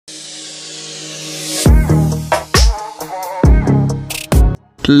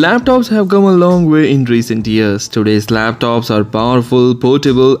Laptops have come a long way in recent years. Today's laptops are powerful,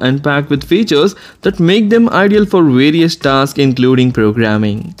 portable, and packed with features that make them ideal for various tasks including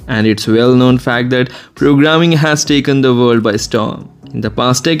programming. And it's a well-known fact that programming has taken the world by storm. In the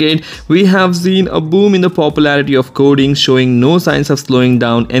past decade, we have seen a boom in the popularity of coding, showing no signs of slowing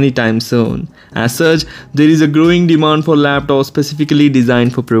down anytime soon. As such, there is a growing demand for laptops specifically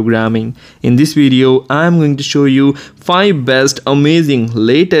designed for programming. In this video, I am going to show you 5 best, amazing,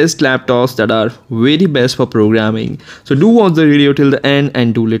 latest laptops that are very best for programming. So do watch the video till the end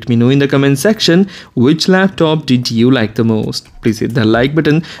and do let me know in the comment section which laptop did you like the most. Please hit the like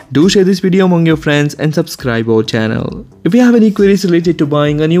button, do share this video among your friends and subscribe our channel. If you have any queries related to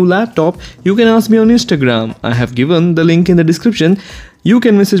buying a new laptop, you can ask me on Instagram. I have given the link in the description. You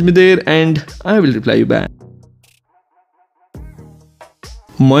can message me there and I will reply you back.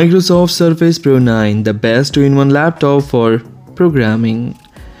 Microsoft Surface Pro 9, the best 2-in-1 laptop for programming.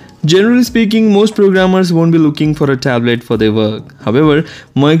 Generally speaking, most programmers won't be looking for a tablet for their work. However,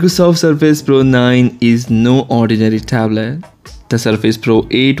 Microsoft Surface Pro 9 is no ordinary tablet. The Surface Pro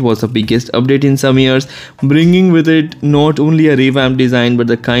 8 was the biggest update in some years, bringing with it not only a revamped design but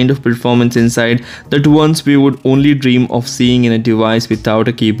the kind of performance inside that once we would only dream of seeing in a device without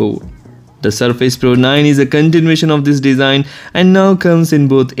a keyboard. The Surface Pro 9 is a continuation of this design and now comes in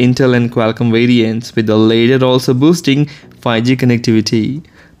both Intel and Qualcomm variants, with the latter also boosting 5G connectivity.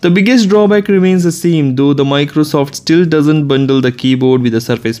 The biggest drawback remains the same, though the Microsoft still doesn't bundle the keyboard with the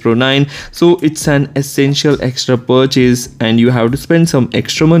Surface Pro 9, so it's an essential extra purchase and you have to spend some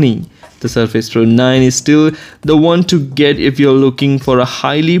extra money. The Surface Pro 9 is still the one to get if you're looking for a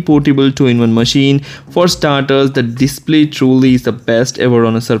highly portable 2-in-1 machine. For starters, the display truly is the best ever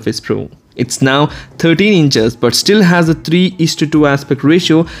on a Surface Pro. It's now 13 inches but still has a 3:2 aspect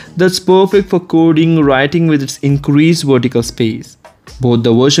ratio that's perfect for coding, writing with its increased vertical space. Both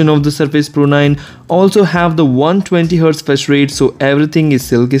the version of the Surface Pro 9 also have the 120Hz refresh rate, so everything is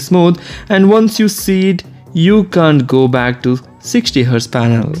silky smooth, and once you see it, you can't go back to 60Hz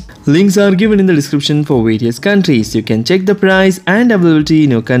panel. Links are given in the description for various countries. You can check the price and availability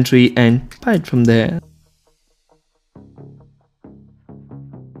in your country and buy it from there.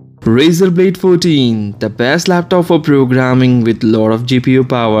 Razer Blade 14, the best laptop for programming with lot of GPU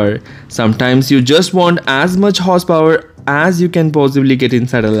power. Sometimes you just want as much horsepower as you can possibly get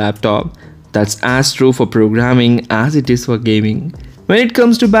inside a laptop. That's as true for programming as it is for gaming. When it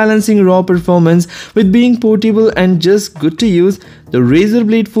comes to balancing raw performance with being portable and just good to use, the Razer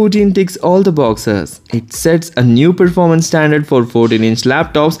Blade 14 ticks all the boxes. It sets a new performance standard for 14-inch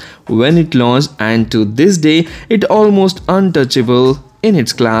laptops when it launched, and to this day, it's almost untouchable in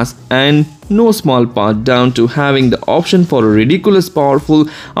its class, and no small part down to having the option for a ridiculous powerful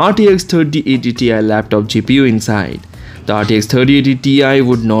RTX 3080 Ti laptop GPU inside. The RTX 3080 Ti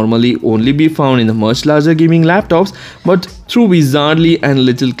would normally only be found in the much larger gaming laptops, but through wizardly and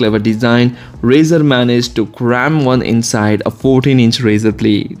little clever design, Razer managed to cram one inside a 14-inch Razer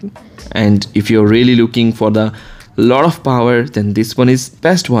Blade. And if you're really looking for the lot of power, then this one is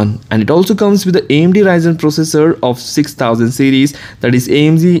best one. And it also comes with the AMD Ryzen processor of 6000 series, that is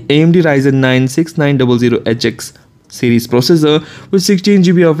AMD Ryzen 9 6900HX series processor with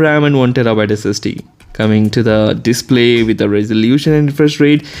 16GB of RAM and 1TB SSD. Coming to the display with the resolution and refresh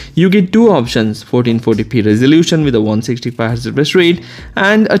rate, you get two options: 1440p resolution with a 165Hz refresh rate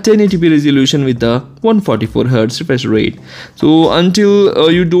and a 1080p resolution with the 144Hz refresh rate. So until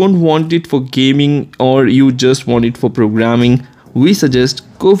you don't want it for gaming or you just want it for programming, we suggest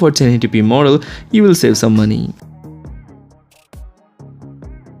go for 1080p model. You will save some money.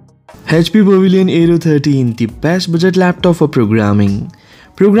 HP Pavilion Aero 13, the best budget laptop for programming.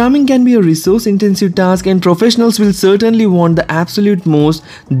 Programming can be a resource-intensive task and professionals will certainly want the absolute most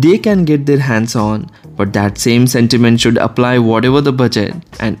they can get their hands on. But that same sentiment should apply whatever the budget,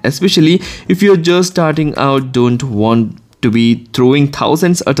 and especially if you're just starting out, don't want to be throwing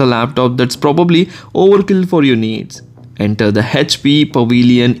thousands at a laptop that's probably overkill for your needs. Enter the HP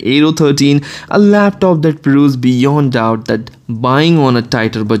Pavilion Aero 13, a laptop that proves beyond doubt that buying on a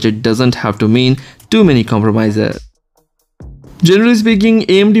tighter budget doesn't have to mean too many compromises. Generally speaking,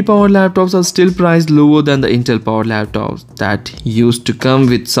 AMD powered laptops are still priced lower than the Intel powered laptops that used to come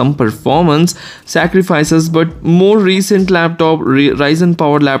with some performance sacrifices, but more recent Ryzen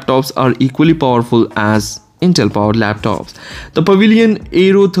powered laptops are equally powerful as Intel powered laptops. The Pavilion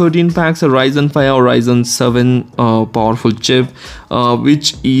Aero 13 packs a Ryzen 5 or Ryzen 7 powerful chip,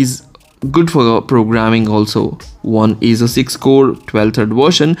 which is good for programming also. One is a 6-core 12-thread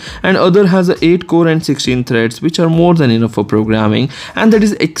version and other has a 8-core and 16 threads, which are more than enough for programming, and that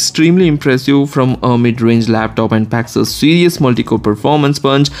is extremely impressive from a mid-range laptop and packs a serious multi-core performance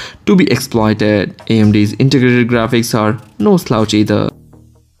punch to be exploited. AMD's integrated graphics are no slouch either.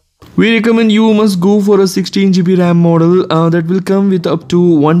 We recommend you must go for a 16GB RAM model that will come with up to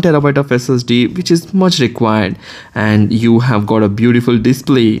 1TB of SSD, which is much required, and you have got a beautiful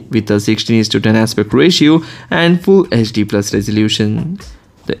display with a 16:10 aspect ratio and full HD plus resolution.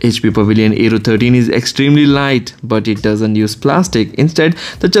 The HP Pavilion Aero 13 is extremely light, but it doesn't use plastic. Instead,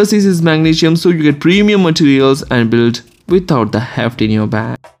 the chassis is magnesium, so you get premium materials and built without the heft in your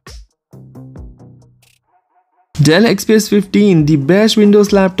bag. Dell XPS 15, the best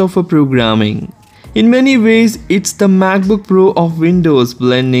Windows laptop for programming. In many ways, it's the MacBook Pro of Windows,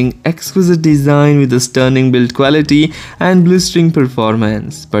 blending exquisite design with a stunning build quality and blistering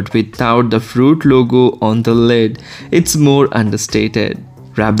performance. But without the fruit logo on the lid, it's more understated.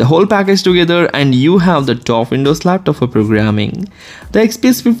 Wrap the whole package together and you have the top Windows laptop for programming. The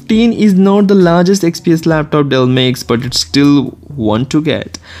XPS 15 is not the largest XPS laptop Dell makes, but it's still one to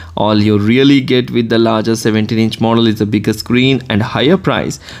get. All you really get with the larger 17-inch model is a bigger screen and higher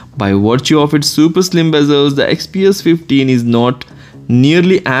price. By virtue of its super slim bezels, the XPS 15 is not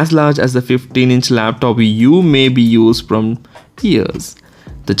nearly as large as the 15-inch laptop you may be used from years.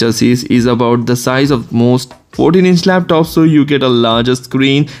 The chassis is about the size of most 14-inch laptops, so you get a larger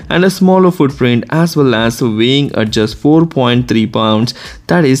screen and a smaller footprint, as well as weighing at just 4.3 pounds,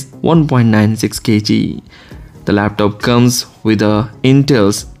 that is 1.96 kg. The laptop comes with a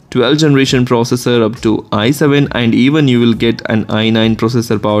Intel's 12th generation processor up to i7, and even you will get an i9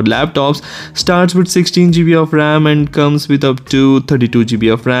 processor powered laptops. Starts with 16GB of RAM and comes with up to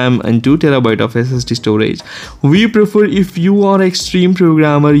 32GB of RAM and 2TB of SSD storage. We prefer, if you are an extreme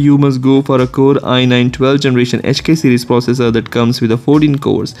programmer, you must go for a Core i9 12th generation HK series processor that comes with a 14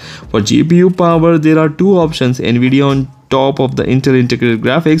 cores. For GPU power, there are two options: NVIDIA on top of the Intel integrated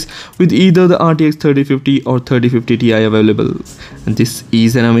graphics with either the RTX 3050 or 3050 Ti available. And this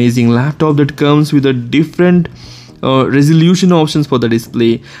is an amazing laptop that comes with a different resolution options for the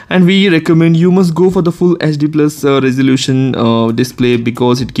display, and we recommend you must go for the full HD plus resolution display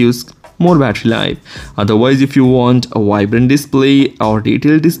because it gives more battery life. Otherwise, if you want a vibrant display or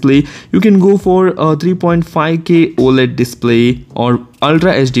detailed display, you can go for a 3.5K OLED display or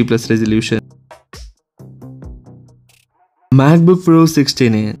Ultra HD plus resolution. MacBook Pro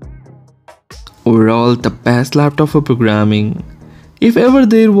 16-inch. Overall, the best laptop for programming. If ever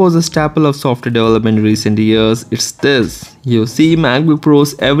there was a staple of software development in recent years, it's this. You see MacBook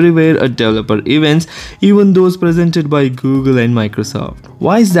Pros everywhere at developer events, even those presented by Google and Microsoft.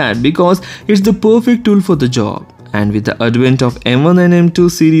 Why is that? Because it's the perfect tool for the job. And with the advent of M1 and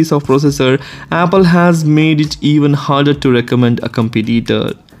M2 series of processor, Apple has made it even harder to recommend a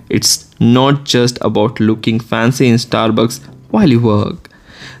competitor. It's not just about looking fancy in Starbucks while you work.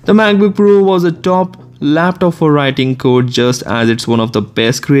 The MacBook Pro was a top laptop for writing code, just as it's one of the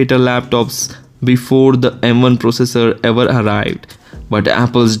best creator laptops before the M1 processor ever arrived. But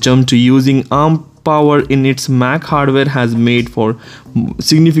Apple's jump to using ARM power in its Mac hardware has made for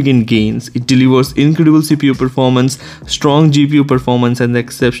significant gains. It delivers incredible CPU performance, strong GPU performance, and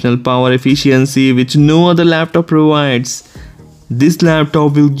exceptional power efficiency which no other laptop provides. This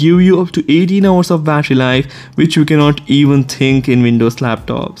laptop will give you up to 18 hours of battery life, which you cannot even think in Windows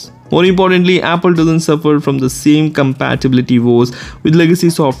laptops. More importantly, Apple doesn't suffer from the same compatibility woes with legacy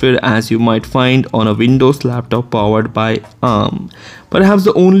software as you might find on a Windows laptop powered by ARM. Perhaps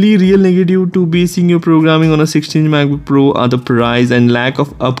the only real negative to basing your programming on a 16-inch MacBook Pro are the price and lack of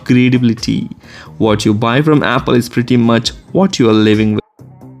upgradability. What you buy from Apple is pretty much what you are living with.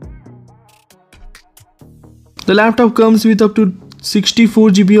 The laptop comes with up to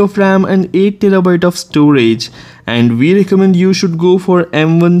 64GB of RAM and 8TB of storage, and we recommend you should go for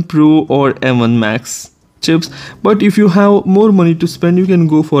M1 Pro or M1 Max chips, but if you have more money to spend, you can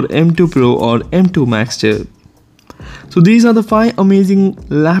go for M2 Pro or M2 Max chip. So these are the 5 amazing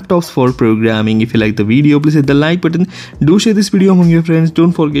laptops for programming. If you like the video, please hit the like button, do share this video among your friends,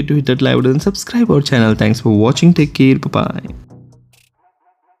 don't forget to hit that like button and subscribe our channel. Thanks for watching, take care, bye bye.